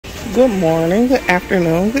Good morning, good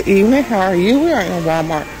afternoon, good evening. How are you? We are in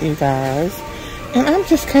Walmart, you guys. And I'm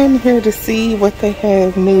just came here to see what they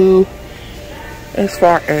have new as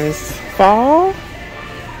far as fall.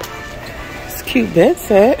 It's a cute bed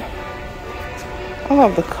set. I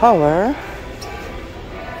love the color.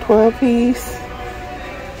 12-piece.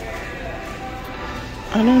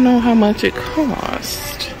 I don't know how much it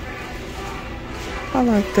cost. I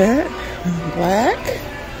like that. Black.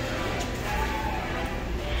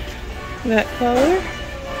 That color.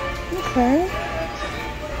 Okay.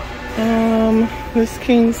 This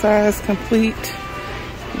king size complete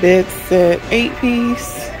bed set,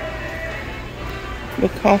 8-piece. The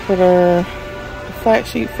comforter, the flat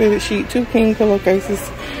sheet, fitted sheet, 2 king pillowcases,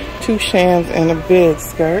 2 shams, and a bed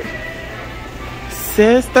skirt.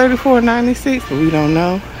 Says $34.96, but we don't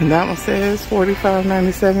know. And that one says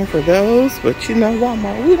 $45.97 for those, but you know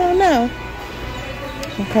Walmart, we don't know.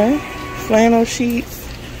 Okay. Flannel sheets.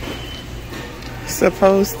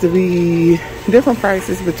 Supposed to be different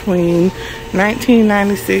prices between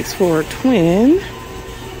 $19.96 for a twin,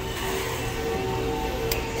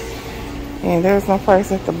 and there's no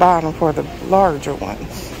price at the bottom for the larger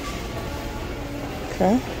ones.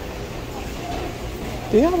 Okay.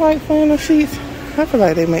 Do y'all like flannel sheets? I feel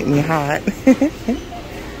like they make me hot.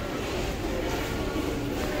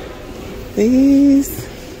 These.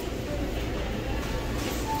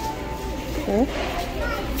 Okay.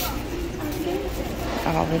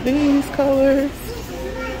 All of these colors.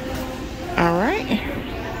 All right.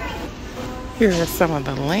 Here are some of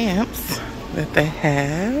the lamps that they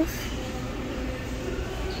have.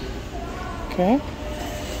 Okay.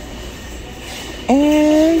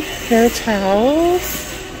 And hair towels.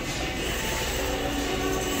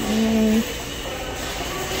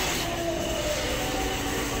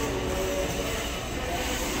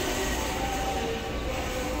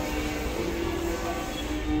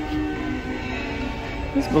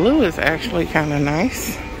 This blue is actually kind of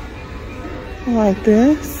nice. I like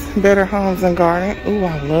this. Better Homes and Garden. Ooh,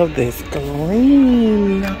 I love this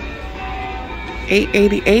green.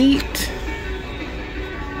 $8.88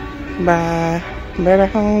 by Better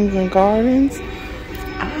Homes and Gardens.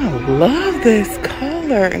 I love this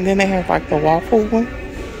color. And then they have like the waffle one.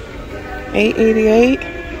 $8.88.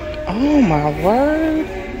 Oh my word.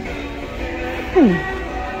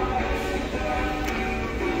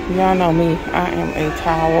 Y'all know me, I am a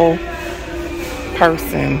towel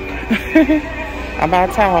person. I buy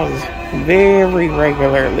towels very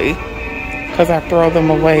regularly because I throw them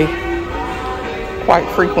away quite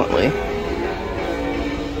frequently.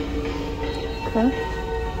 Okay.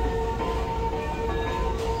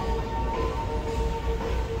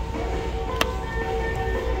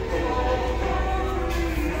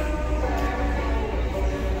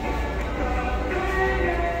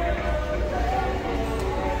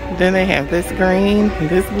 Then they have this green,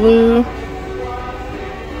 this blue.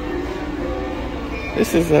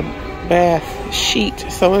 This is a bath sheet,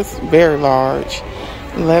 so it's very large.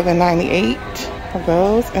 $11.98 for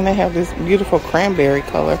those. And they have this beautiful cranberry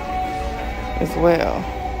color as well.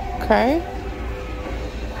 Okay.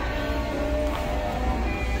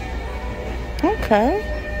 Okay.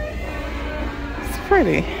 It's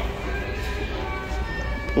pretty.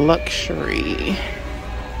 Luxury.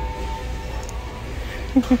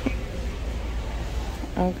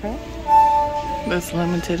 Okay. This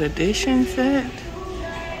limited edition set.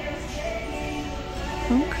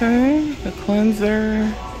 Okay. The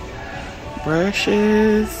cleanser,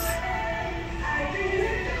 brushes,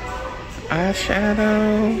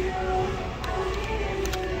 eyeshadow.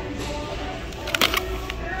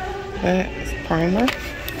 That is primer.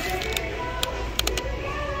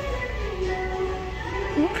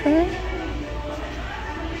 Okay.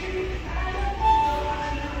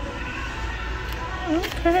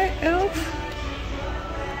 Okay, Elf.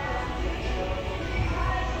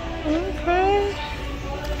 Okay.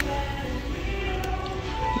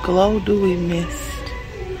 Glow Dewy Mist.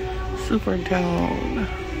 Super Tone.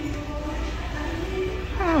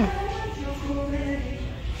 Huh.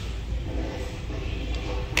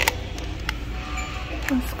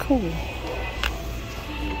 That's cool.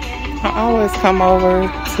 I always come over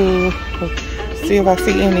to see if I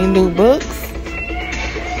see any new books.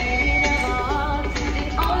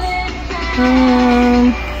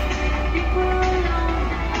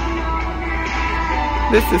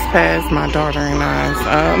 This is past my daughter and I's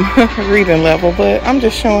reading level, but I'm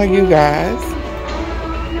just showing you guys.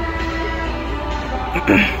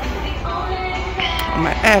 I'm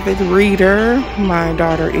an avid reader. My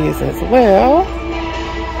daughter is as well.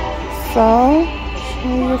 So,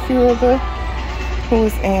 show you a few of the, who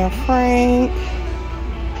is Anne Frank.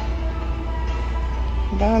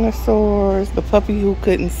 Dinosaurs. The puppy who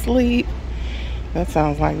couldn't sleep. That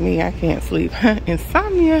sounds like me. I can't sleep.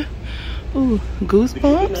 Insomnia. Ooh,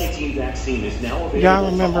 Goosebumps.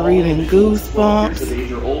 Y'all remember reading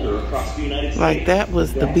Goosebumps? Like that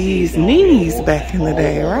was the bee's knees back in the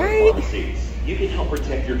day, right? You can help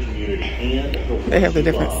protect your community and they have the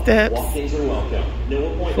different steps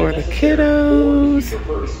for the kiddos.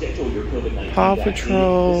 Paw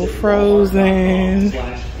Patrol, Frozen.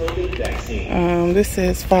 This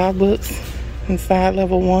says 5 books inside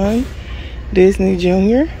level 1. Disney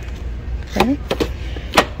Junior. Okay.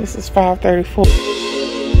 This is $5.34.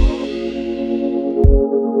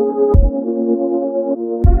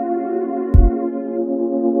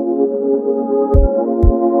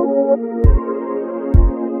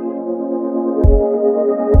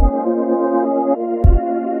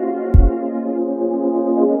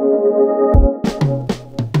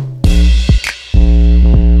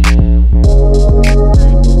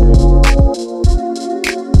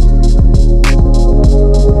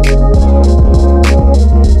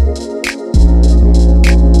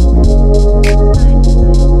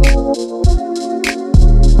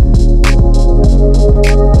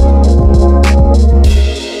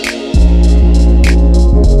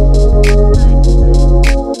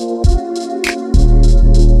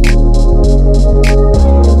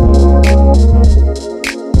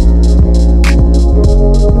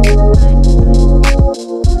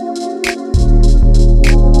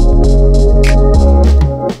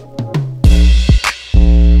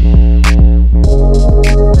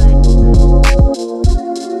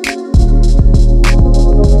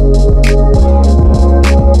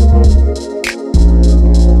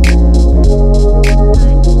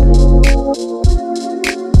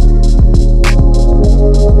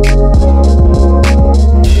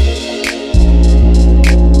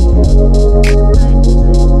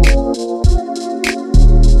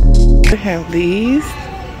 Have these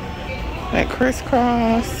that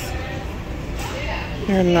crisscross.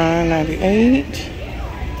 They're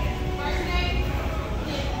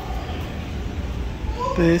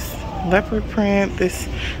 $9.98. This leopard print, this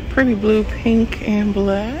pretty blue, pink, and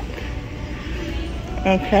black.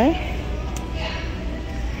 Okay.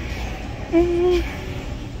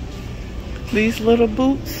 These little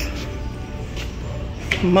boots,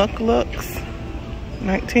 Muck Looks,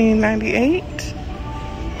 $19.98.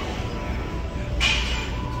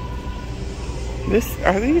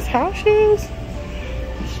 Are these house shoes? It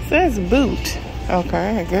says boot.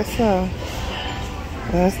 Okay, I guess so.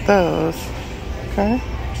 That's those. Okay.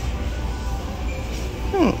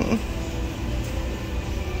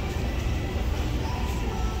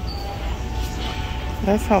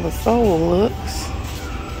 That's how the sole looks.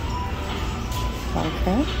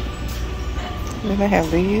 Okay. Then they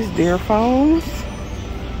have these deer phones.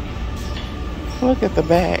 Look at the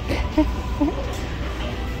back.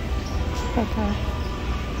 Okay.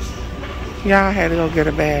 Y'all had to go get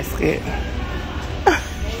a basket.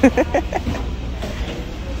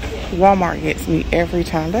 Walmart gets me every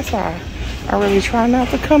time. That's why I really try not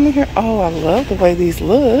to come in here. Oh, I love the way these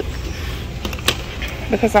look.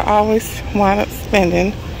 Because I always wind up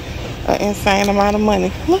spending an insane amount of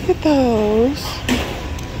money. Look at those.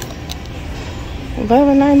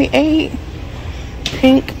 $11.98.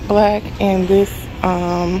 Pink, black, and this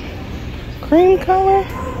cream color.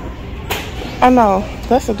 Oh no,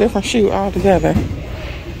 that's a different shoe altogether.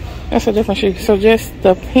 That's a different shoe. So just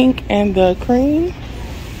the pink and the cream.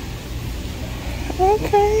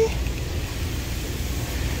 Okay.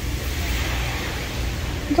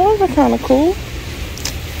 Those are kind of cool.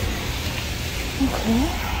 Okay.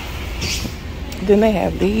 Then they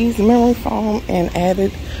have these memory foam and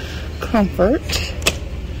added comfort.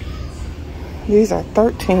 These are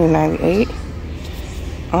 $13.98.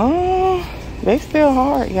 Oh, they still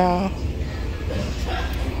hard, y'all.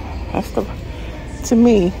 That's to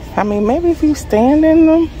me. I mean, maybe if you stand in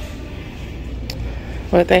them.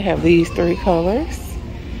 But they have these 3 colors.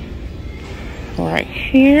 Right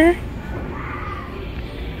here.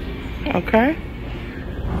 Okay.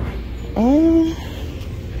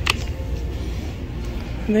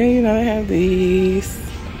 Then, you know, they have these.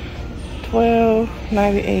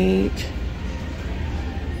 $12.98.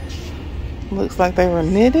 Looks like they were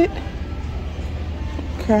knitted.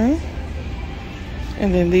 Okay.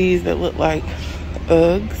 And then these that look like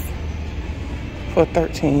Uggs for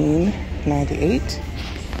 $13.98.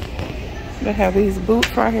 They have these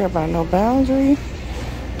boots right here by No Boundary,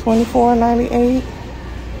 $24.98.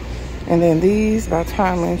 And then these by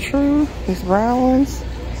Time and True, these brown ones,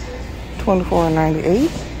 $24.98.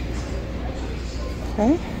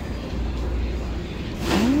 Okay.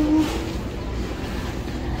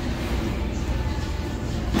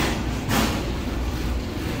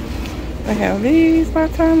 I have these by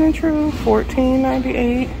Time and True,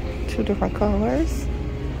 $14.98, 2 different colors.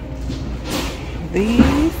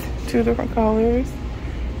 These, 2 different colors,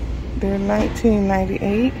 they're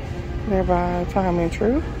 $19.98. They're by Time and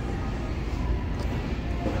True.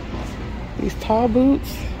 These tall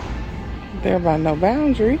boots, they're by No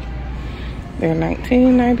Boundary. They're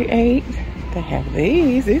 $19.98. They have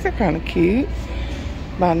these. These are kind of cute.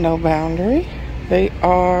 By No Boundary. They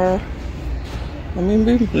are, let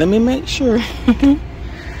me make sure.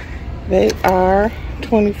 They are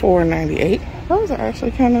 $24.98. Those are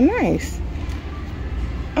actually kind of nice.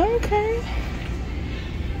 Okay.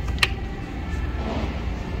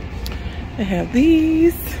 They have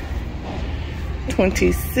these.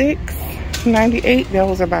 $26.98.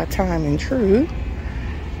 Those are by Time and True.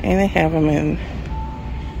 And they have them in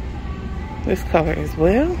this color as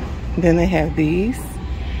well. Then they have these.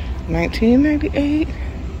 $19.98.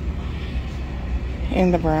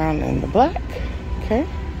 In the brown and the black. Okay.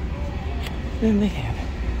 Then they have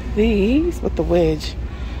these with the wedge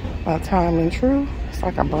by Time and True. It's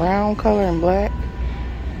like a brown color and black.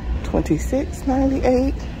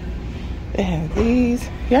 $26.98. They have these.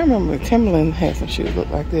 Y'all remember Timberland had some shoes look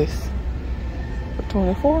like this for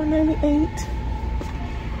 $24.98.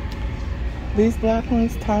 These black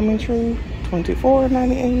ones, Time and True,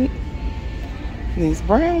 $24.98. These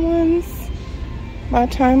brown ones by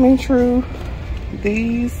Time and True.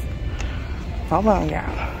 These, hold on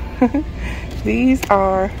y'all. These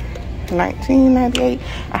are $19.98.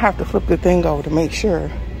 I have to flip the thing over to make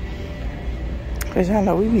sure. Because y'all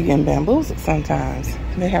know we be getting bamboozled sometimes.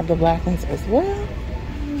 They have the black ones as well.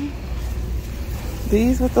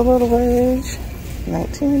 These with the little wedge,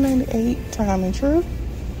 $19.98, Time and True.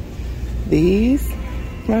 These,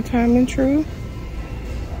 my Time and True,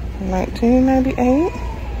 $19.98.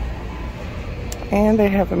 And they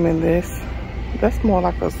have them in this. That's more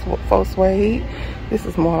like a faux suede. This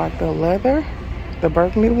is more like the leather, the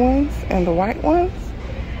burgundy ones and the white ones,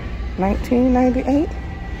 $19.98.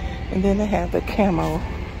 And then they have the camo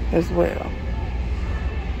as well.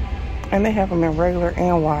 And they have them in regular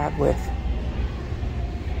and wide width.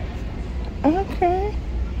 Okay.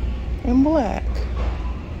 And black.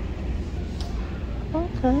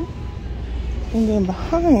 Okay. And then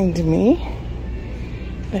behind me,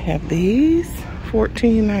 they have these,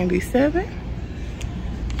 $14.97.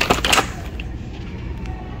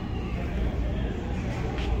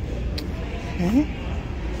 Okay.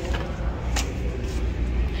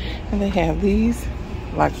 And they have these,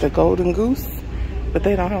 like the Golden Goose, but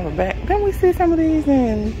they don't have a back. Then we see some of these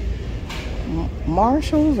in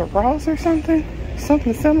Marshalls or Ross or something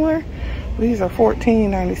similar. These are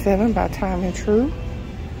 $14.97 by Time and True.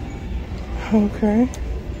 Okay.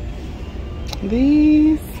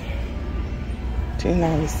 These,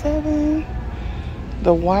 $2.97.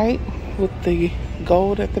 The white with the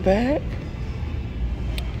gold at the back,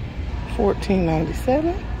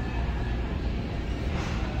 $14.97.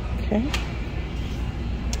 Okay.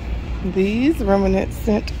 These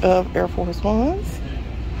reminiscent of Air Force Ones,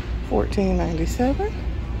 $14.97.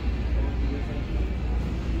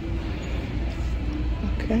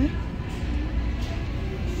 Okay.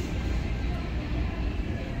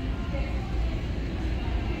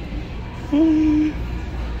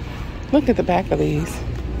 Look at the back of these.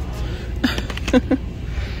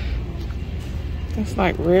 It's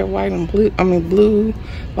like red, white, and blue. I mean blue,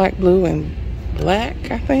 light blue, and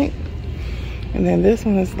black, I think. And then this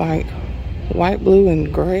one is like white, blue,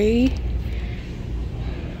 and gray.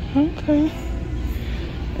 Okay.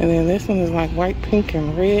 And then this one is like white, pink,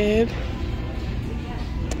 and red.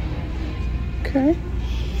 Okay.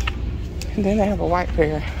 And then I have a white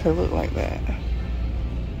pair that look like that.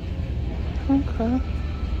 Okay.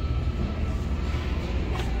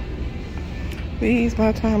 These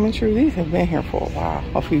by Time and True. These have been here for a while,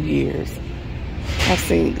 a few years. I've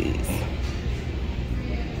seen these.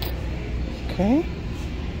 Okay.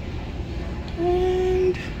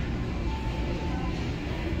 And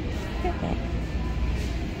yeah.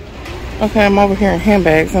 Okay, I'm over here in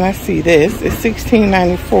handbags and I see this. It's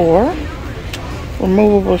 $16.94.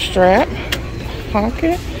 Removable strap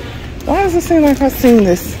pocket. Why does it seem like I've seen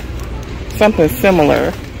this something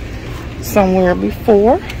similar somewhere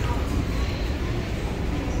before?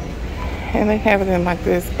 And they have it in like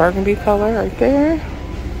this burgundy color right there.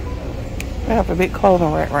 They have a big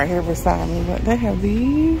clothing rack right here beside me, but they have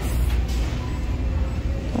these.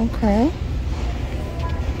 Okay.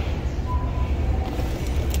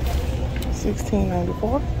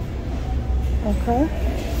 $16.94. Okay.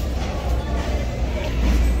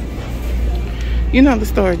 You know the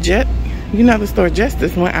store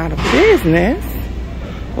Justice went out of business.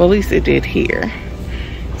 Well, at least it did here.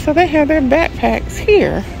 So they have their backpacks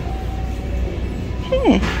here.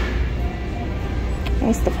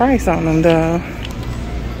 What's the price on them though?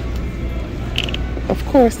 Of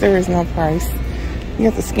course there is no price. You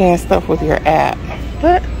have to scan stuff with your app.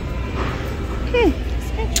 But,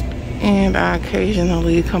 and I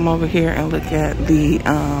occasionally come over here and look at the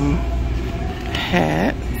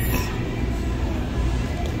hats.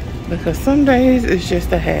 Because some days it's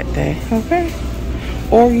just a hat day, okay?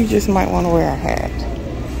 Or you just might want to wear a hat.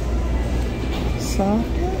 So,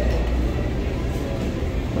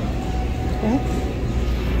 okay.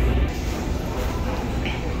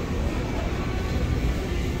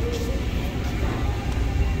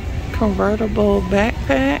 Convertible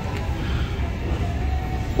backpack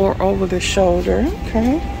or over the shoulder,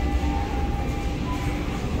 okay.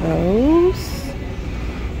 Those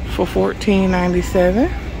for $14.97.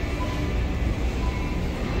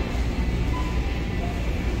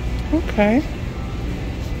 Okay.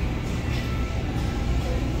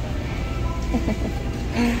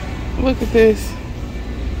 Look at this.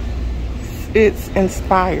 It's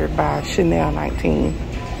inspired by Chanel 19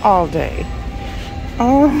 all day.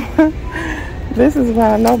 This is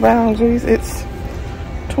by No Boundaries. It's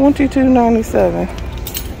 $22.97.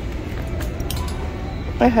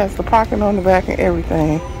 It has the pocket on the back and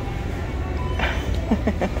everything.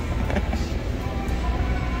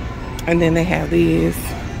 And then they have these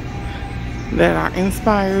that are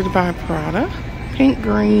inspired by Prada. Pink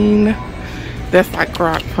green, that's like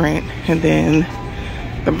croc print. And then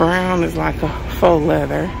the brown is like a faux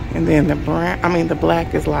leather. And then the the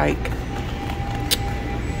black is like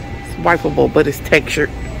wipeable, but it's textured.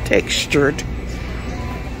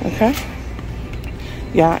 Okay.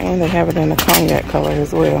 Yeah, and they have it in a cognac color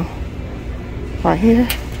as well. Right here.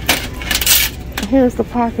 And here's the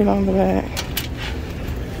pocket on the back.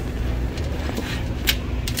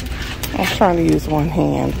 I'm trying to use one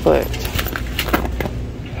hand, but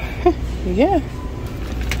yeah.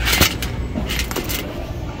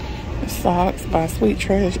 Socks by Secret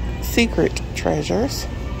Treasures.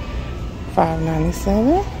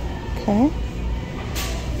 $5.97. Okay.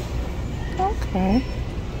 Okay.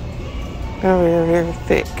 They're very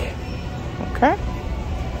thick. Okay.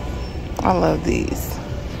 I love these.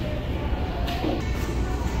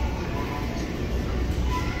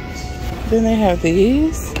 Then they have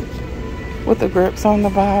these with the grips on the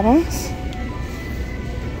bottoms.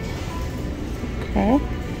 Okay.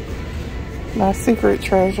 My Secret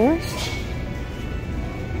Treasures.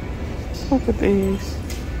 Look at these.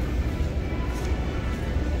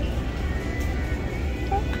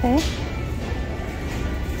 Okay.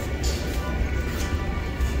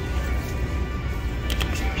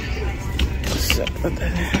 So,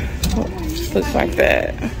 just looks like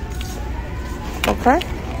that. Okay.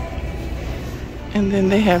 And then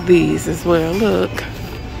they have these as well. Look.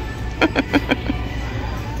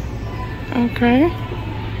 Okay.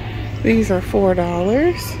 These are $4.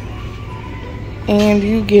 And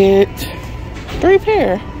you get 3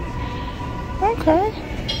 pair. Okay.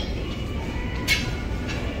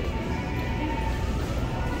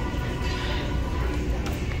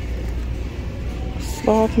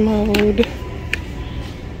 Sloth mode.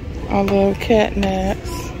 I love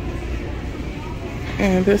catnaps.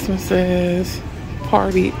 And this one says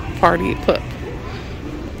party pup.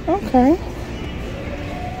 Okay.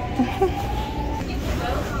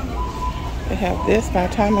 They have this by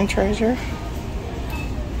Time and Treasure.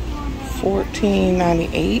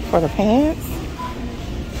 $14.98 for the pants.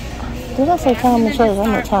 Did I say Time and Treasure?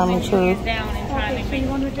 I'm at Time and Treasure.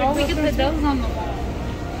 Oh, we could put those on the wall.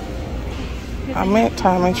 I meant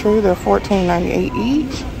Time and True. They're $14.98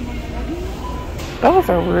 each. Those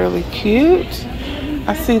are really cute.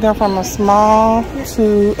 I see them from a small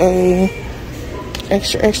to a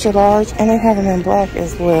extra large, and they have them in black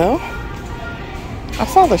as well. I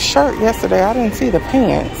saw the shirt yesterday. I didn't see the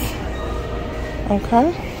pants.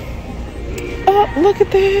 Okay. Oh, look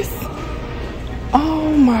at this.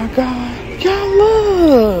 Oh my God. Y'all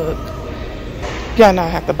look. Y'all know I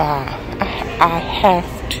have to buy. I have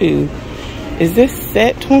to. Is this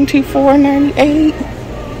set $24.98?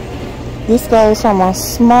 This goes from a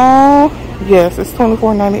small, yes, it's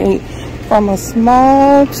 $24.98. From a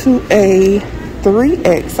small to a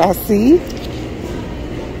 3X, I see.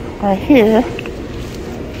 Right here.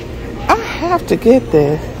 I have to get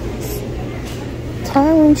this.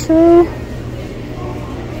 Time and True.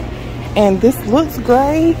 And this looks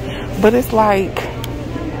gray, but it's like,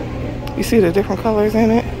 you see the different colors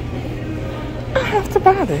in it? I have to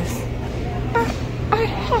buy this. I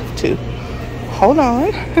have to. Hold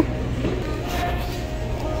on.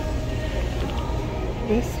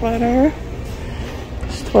 This sweater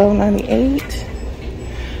is $12.98.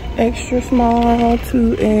 extra small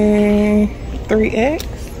 2 and 3X.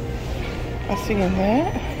 I see in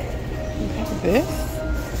that. We have this,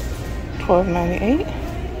 $12.98.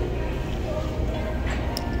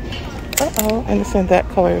 Uh-oh, and it's in that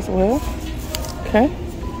color as well. Okay.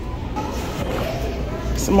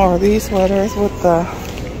 Some more of these sweaters with the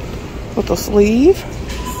sleeve,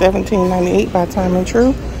 $17.98 by Time and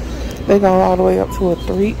True. They go all the way up to a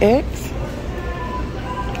 3X.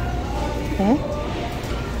 Okay.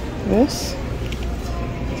 This.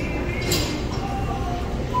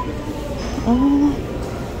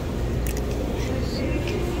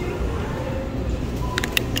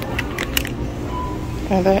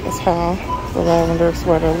 And that is how the lavender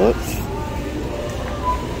sweater looks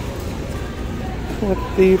with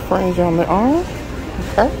the fringe on the arm.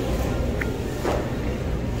 Okay.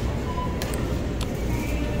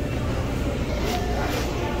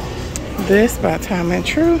 This by Time and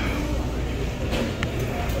True.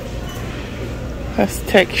 That's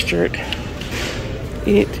textured.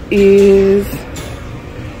 It is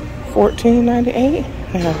 $14.98.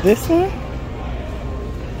 Now this one,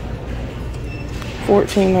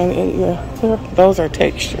 $14.98. Yeah, those are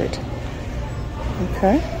textured.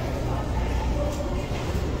 Okay.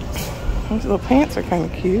 Those little pants are kind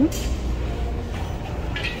of cute.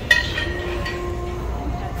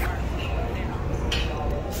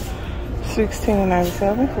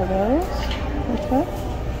 $16.97 for those. Okay.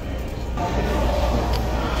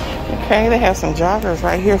 Okay, they have some joggers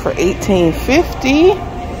right here for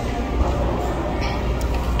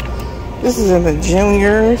 $18.50. This is in the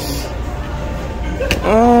juniors.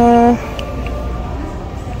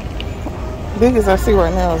 Biggest I see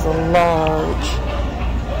right now is a large,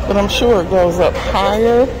 but I'm sure it goes up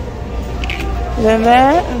higher than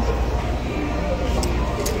that.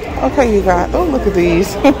 Okay, you guys. Oh, look at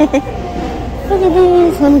these. Look at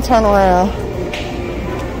these. Let me turn around.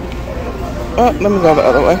 Oh, let me go the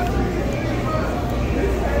other way.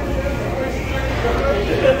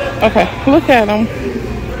 Okay, look at them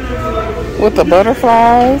with the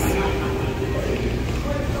butterflies.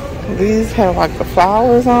 These have like the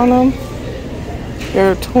flowers on them.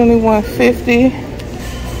 They're $21.50.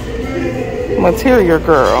 Material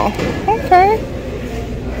Girl. Okay.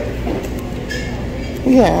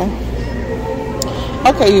 Yeah.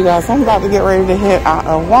 Okay, you guys, I'm about to get ready to head out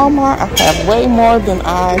of Walmart. I have way more than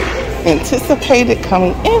I anticipated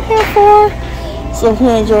coming in here for. So if you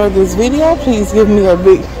enjoyed this video, please give me a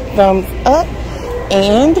big thumbs up.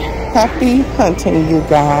 And happy hunting, you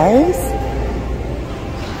guys.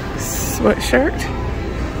 Sweatshirt,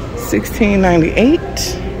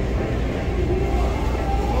 $16.98.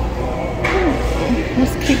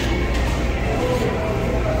 Let's keep.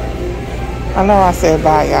 I know I said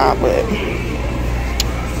bye, y'all, but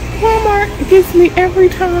Walmart gets me every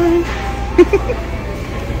time.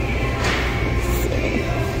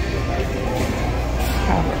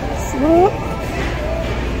 Let's look.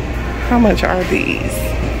 How much are these?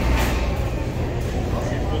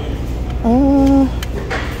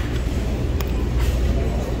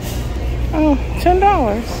 Oh,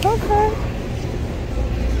 $10. Okay.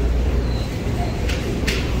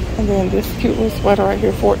 And then this cute little sweater right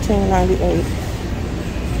here, $14.98.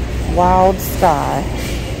 Wild Sky.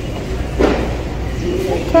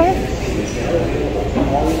 Okay.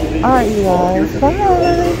 Alright, you guys. Bye.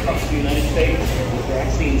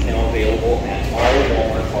 Vaccines now available at all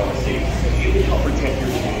Walmart pharmacies. You can help protect your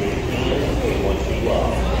community and the ones you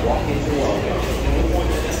love. Walk into Walmart. No one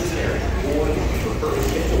necessary. Or if you prefer to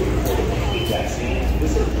schedule your vaccine,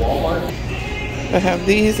 visit Walmart. They have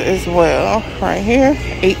these as well, right here,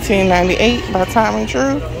 $18.98 by Time and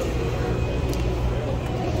True.